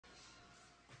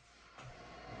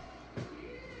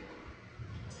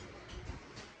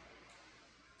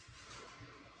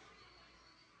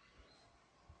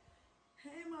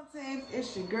Team,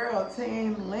 it's your girl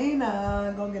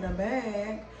TeamLina, gonna get a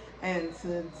bag. And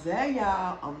today,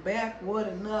 y'all, I'm back with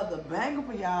another banger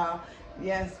for y'all.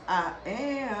 Yes, I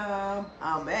am.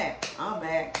 I'm back. I'm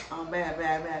back. I'm back,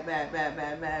 back.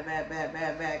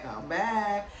 I'm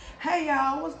back. Hey,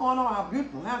 y'all, what's going on? Our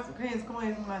beautiful, handsome,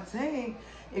 queens, my team.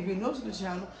 If you're new to the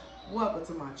channel, welcome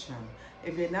to my channel.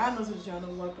 If you're not new to the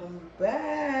channel, welcome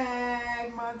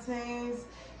back, my teams.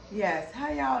 Yes, how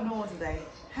y'all doing today?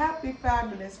 Happy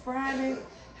Fabulous Friday.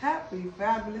 Happy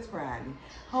Fabulous Friday.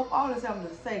 Hope all is having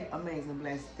a safe, amazing,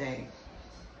 blessed day.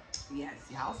 Yes,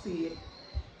 y'all see it.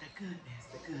 The goodness,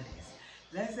 the goodness.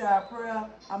 Let's say our prayer.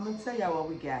 I'm going to tell y'all what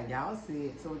we got. Y'all see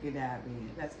it so we can dive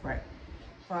in. Let's pray.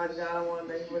 Father God, I want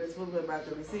to thank you for this food we're about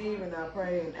to receive, and I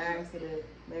pray and ask that it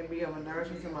may be of a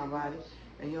nourishment to my body.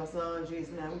 In your son,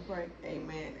 Jesus' name we pray.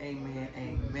 Amen, amen,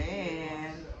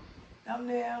 amen.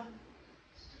 Thumbnail.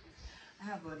 I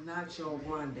have a nacho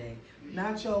grande,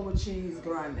 nacho with cheese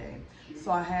grande. So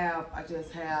I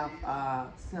just have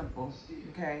simple,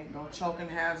 okay? No choking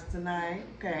halves tonight,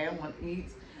 okay? I want to eat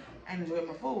and enjoy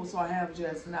my food. So I have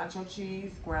just nacho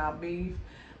cheese, ground beef,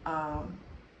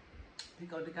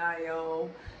 pico de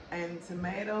gallo, and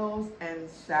tomatoes and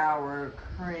sour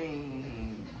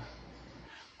cream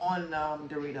on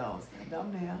Doritos.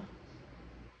 Thumbnail.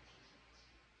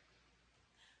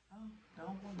 Oh,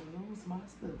 don't want to lose my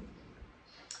stuff.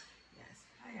 Yes.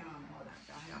 How y'all know that?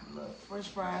 Y'all have a little French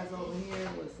fries over here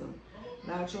with some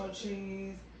nacho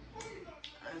cheese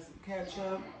and some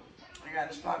ketchup. I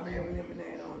got a strawberry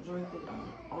lemonade on a drink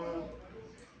on a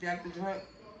Jack the drink.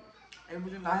 If you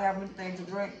do not have anything to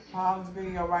drink, pause this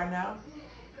video right now.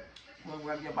 Go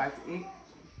grab your bite to eat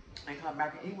and come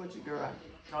back and eat with your girl.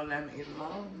 Don't let me eat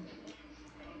alone.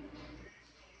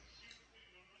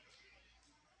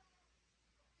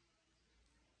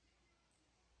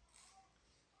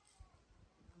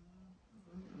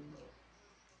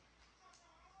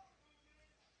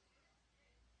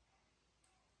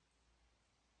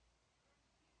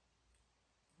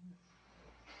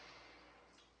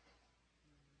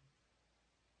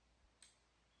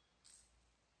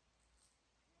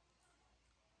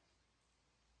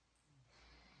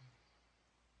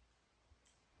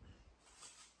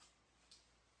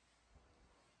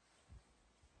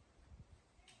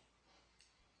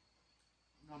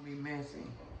 It's gonna be messy.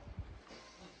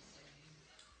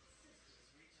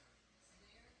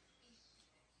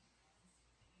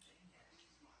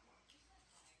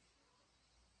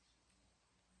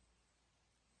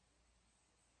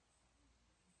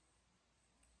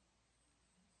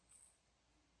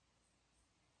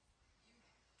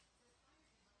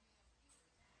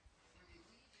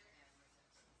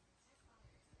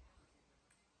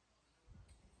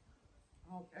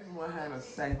 I hope everyone had a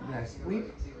safe last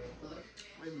week.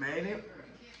 We made it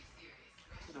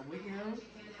to the weekend.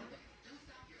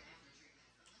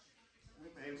 We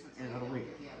made it to the end of the week.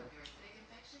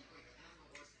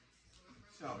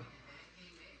 So,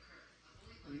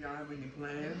 do y'all have any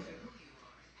plans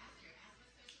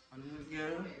on the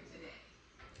weekend?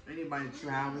 Anybody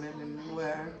traveling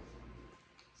anywhere?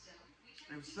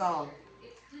 If so,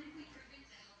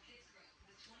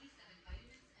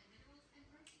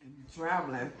 if you're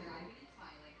traveling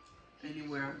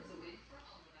anywhere,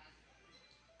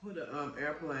 put an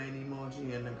airplane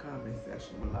emoji in the comment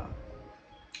section below.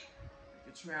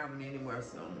 If you're traveling anywhere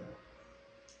soon.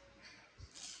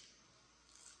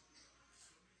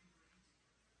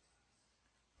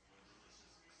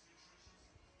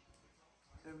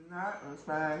 If not, it's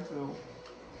fine too.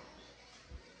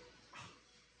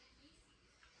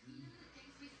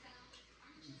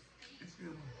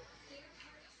 Excuse me.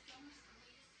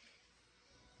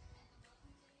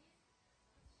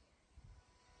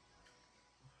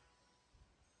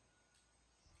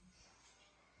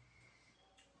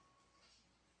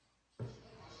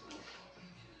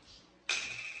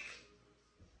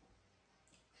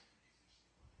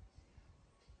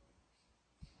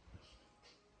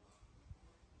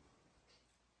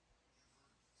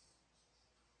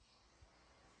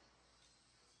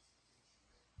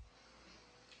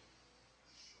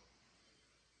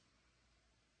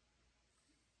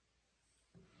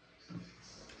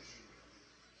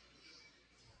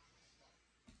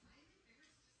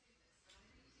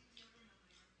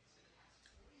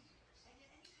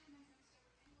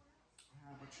 I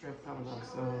have a trip coming up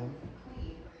soon.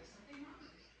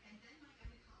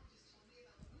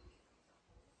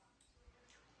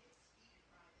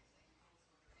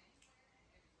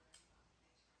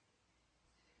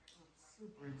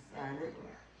 Super excited.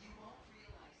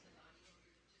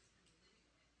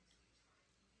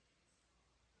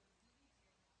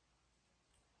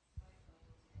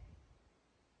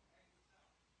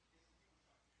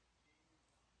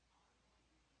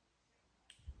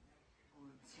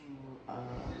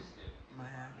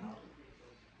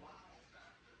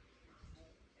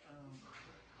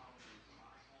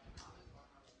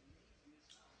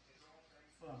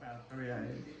 about 3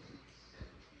 days.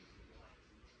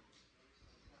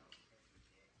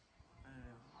 And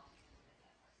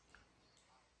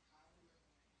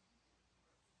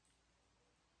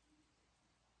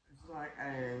it's like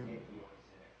a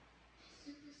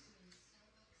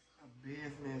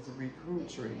business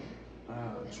recruiting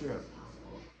trip.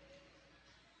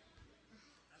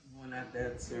 I'm going out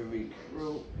there to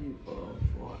recruit people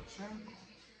for travel.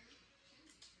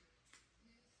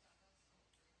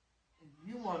 If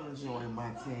you want to join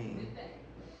my team,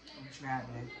 I'm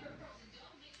traveling.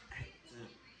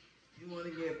 You want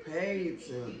to get paid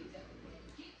to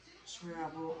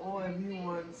travel, or if you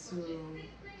want to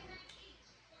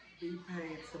be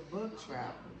paid to book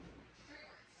travel,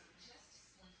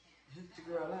 hit the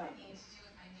girl up.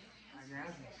 I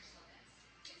got you.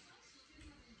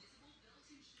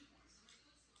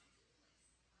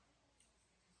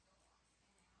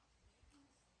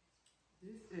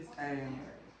 This is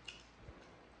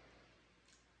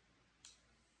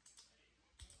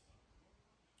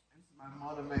my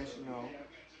motivational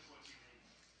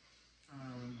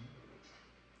um,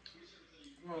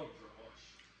 quote.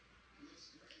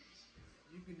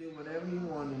 You can do whatever you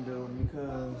want to do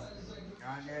because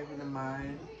God gave you the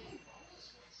mind,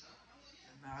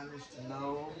 the knowledge to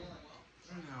know,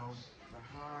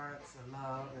 the heart to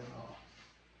love and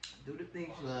do the things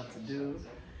you love to do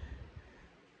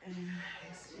and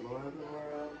explore the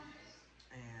world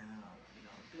and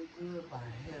do good by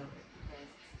Him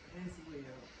because His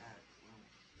will,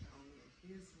 only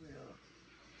His will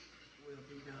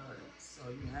be done. So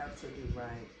you have to do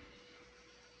right.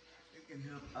 You can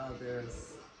help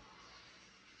others,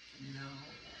 you know,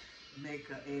 make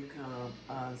an income,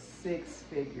 a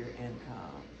six-figure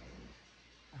income.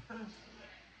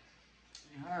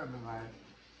 You heard me right.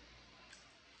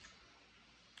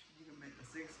 You can make a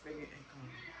six-figure income.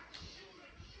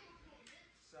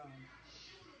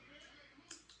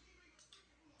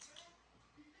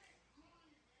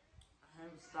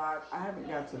 So I haven't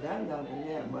got to that level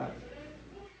yet, but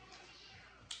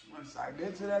once I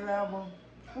get to that level,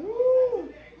 woo,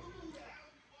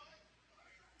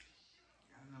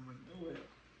 I know what to do with it.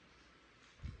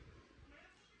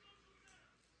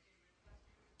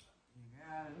 You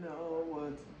gotta know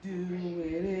what to do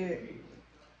with it.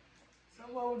 So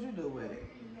what would you do with it?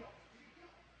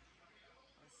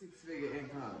 A six-figure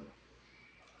income,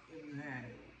 if you had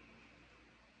it.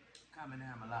 Comment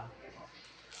down below.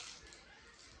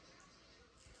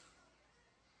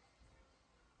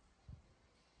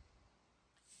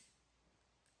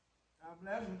 God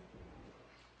bless you.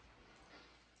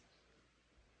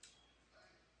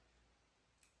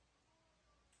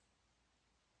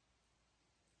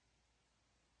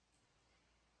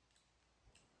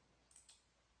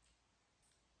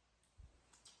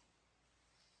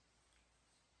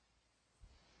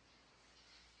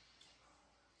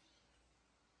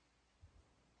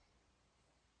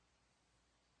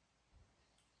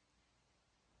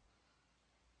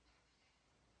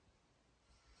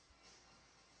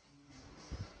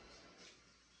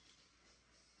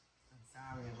 I'm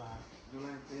sorry about it. You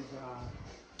like this,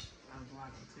 I'm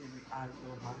watching TV. I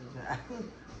do apologize.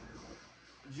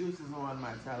 Juice is on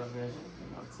my television.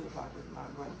 Tupac is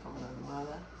not great from another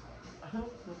mother. I'm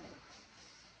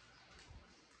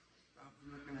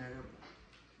looking at it,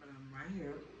 but I'm right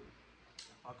here.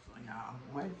 Focus on y'all.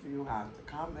 Wait for you guys to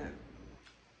comment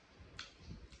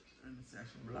in the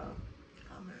section below.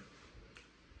 Comment.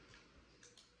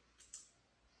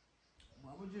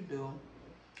 What would you do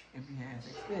if you had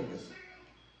six figures?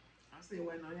 I'm still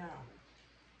waiting on y'all.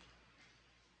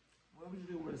 What would you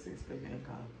do with a six-figure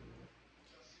income?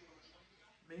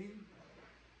 Me? You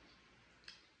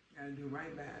gotta do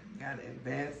right back. You gotta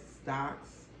invest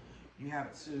stocks. You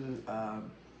have to,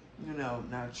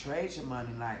 not trade your money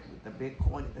like with the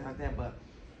Bitcoin and things like that, but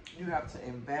you have to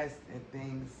invest in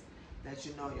things that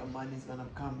you know your money's gonna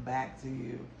come back to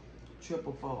you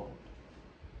triple fold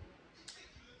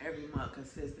every month.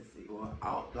 Consistency, or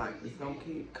out, like it's gonna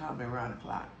keep coming around the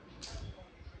clock.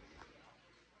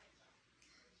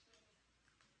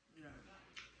 Yeah,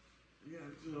 you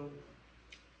have to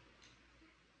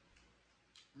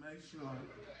make sure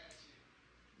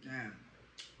that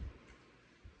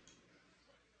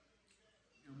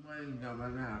your money don't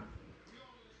run out.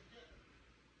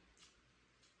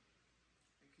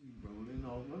 Keep rolling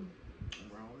over,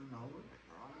 rolling over,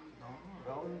 rolling over,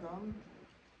 rolling over.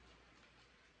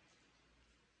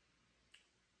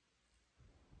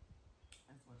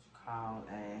 That's what you call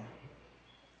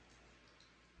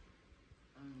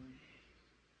um,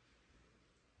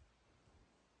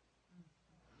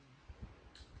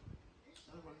 that's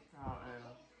what you call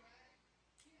a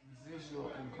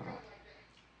visual income.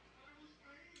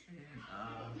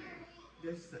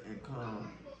 This is an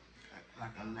income,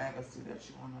 like a legacy that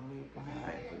you want to leave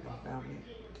behind for your family.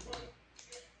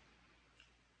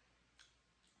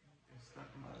 It's stuck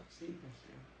in my teeth and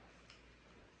shit.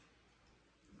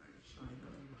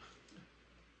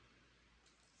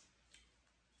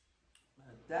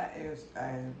 But that is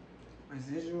a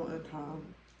residual income,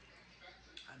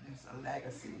 and it's a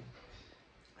legacy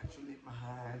that you leave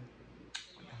behind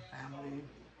for your family,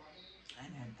 and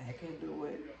that they can do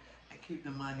it and keep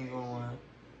the money going,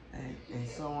 and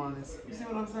so on. You see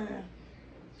what I'm saying?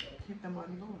 Keep the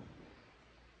money going.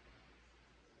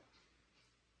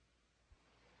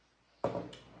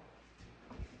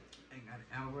 Ain't got to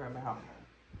ever worry about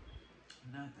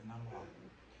nothing no more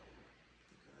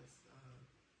because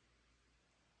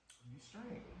you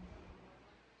straight.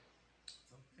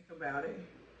 So think about it.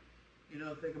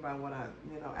 Think about what I,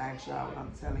 asked y'all, what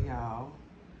I'm telling y'all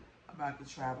about the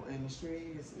travel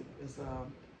industry. It's a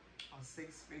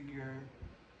six-figure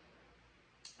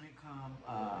income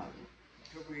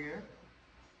career.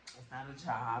 It's not a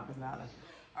job. It's not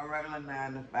a regular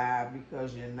 9 to 5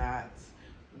 because you're not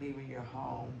leaving your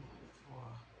home for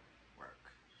work.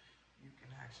 You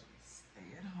can actually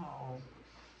stay at home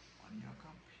on your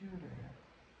computer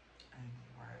and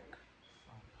work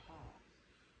from home.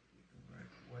 You can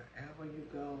work wherever you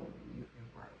go. You can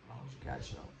work as long as you got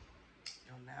your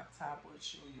laptop with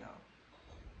you, your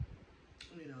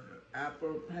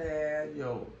Apple Pad,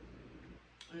 your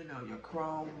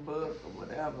Chromebook or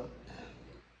whatever.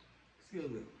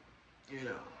 Excuse me.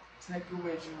 Take it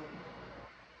with you,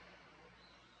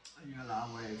 and you'll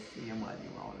always see your money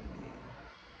rolling in.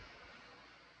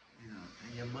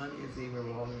 And your money is even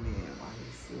rolling in while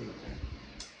you're sleeping.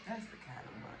 That's the kind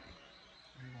of money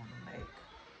you want to make.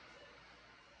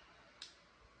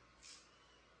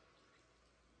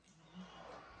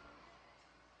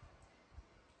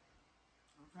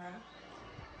 Okay?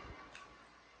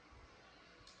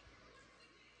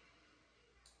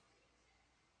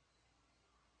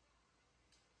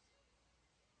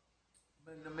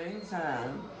 But in the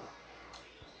meantime,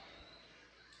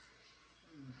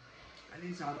 I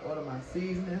need y'all to order my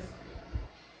seasonings,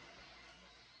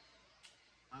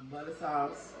 my butter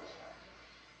sauce,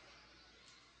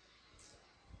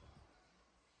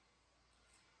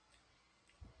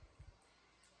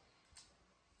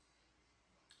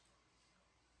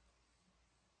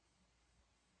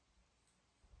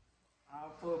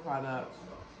 all food products,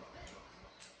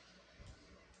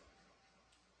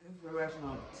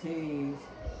 inspirational teas,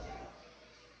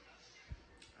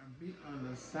 and be on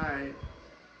the site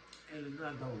in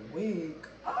another week.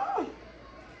 Oh!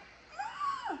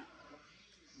 I'm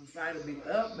excited to be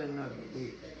up in another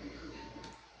week.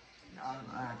 Y'all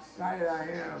know how excited I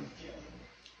am.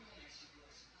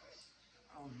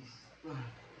 Oh my God.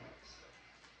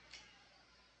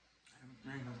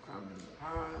 Everything is coming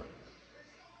apart.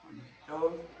 On the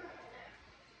stove.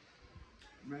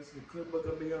 The rest of the cookbook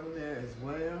will be on there as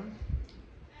well.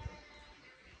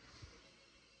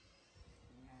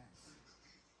 Yes.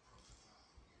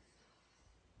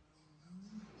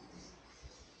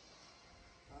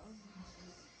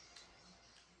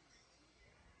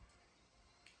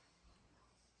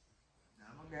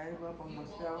 Never gave up on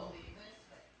myself.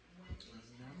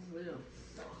 Never will.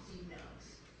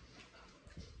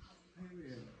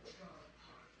 Period.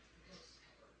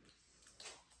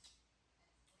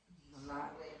 A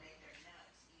lot.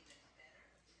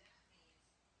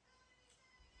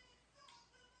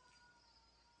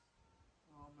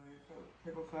 Oh man,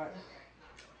 pickle cut.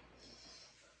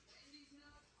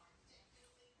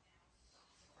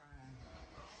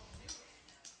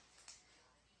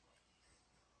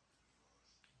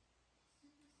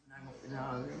 Not gonna be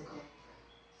hungry.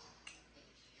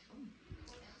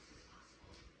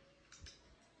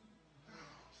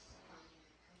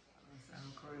 That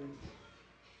sound crazy.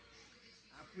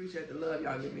 I appreciate the love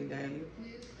y'all give me, Danny.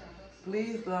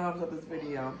 Please thumbs up this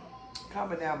video.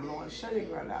 Comment down below and share your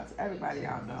girl out to everybody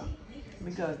y'all know.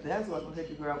 Because that's what's gonna take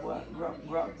your girl what?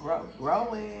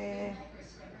 Growing.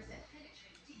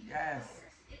 Yes.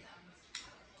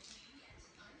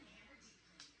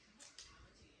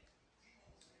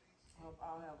 Hope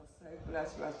all have a safe,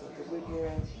 blessed rest of the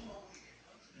weekend.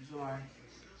 Enjoy.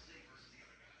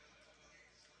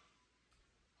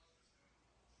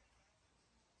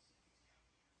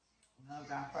 Love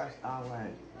God first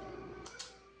always.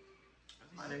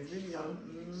 That's my next video.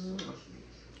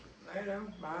 Later.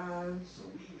 Bye.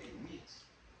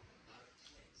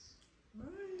 Bye.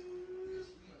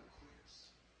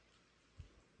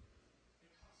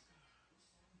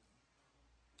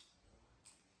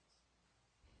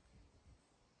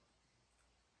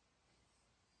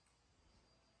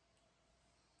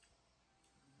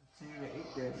 See you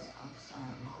baby. I'm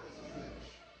sorry.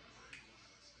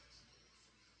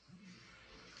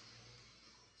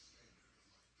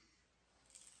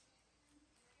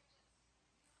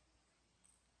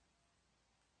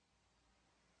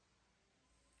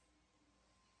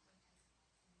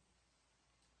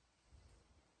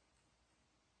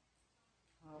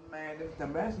 Oh man, this the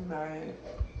best night.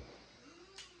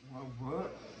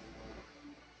 What?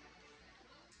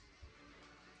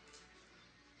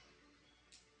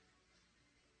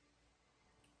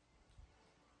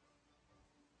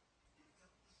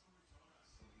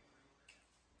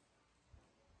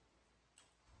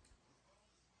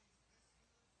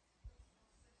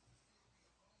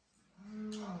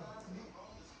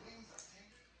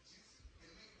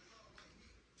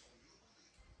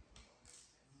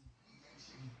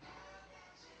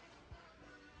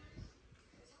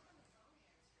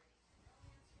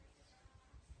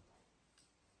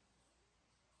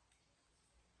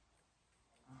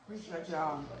 Appreciate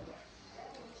y'all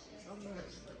so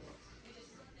much.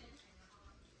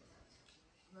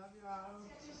 Love y'all.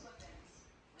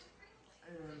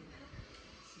 And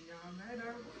see y'all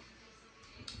later.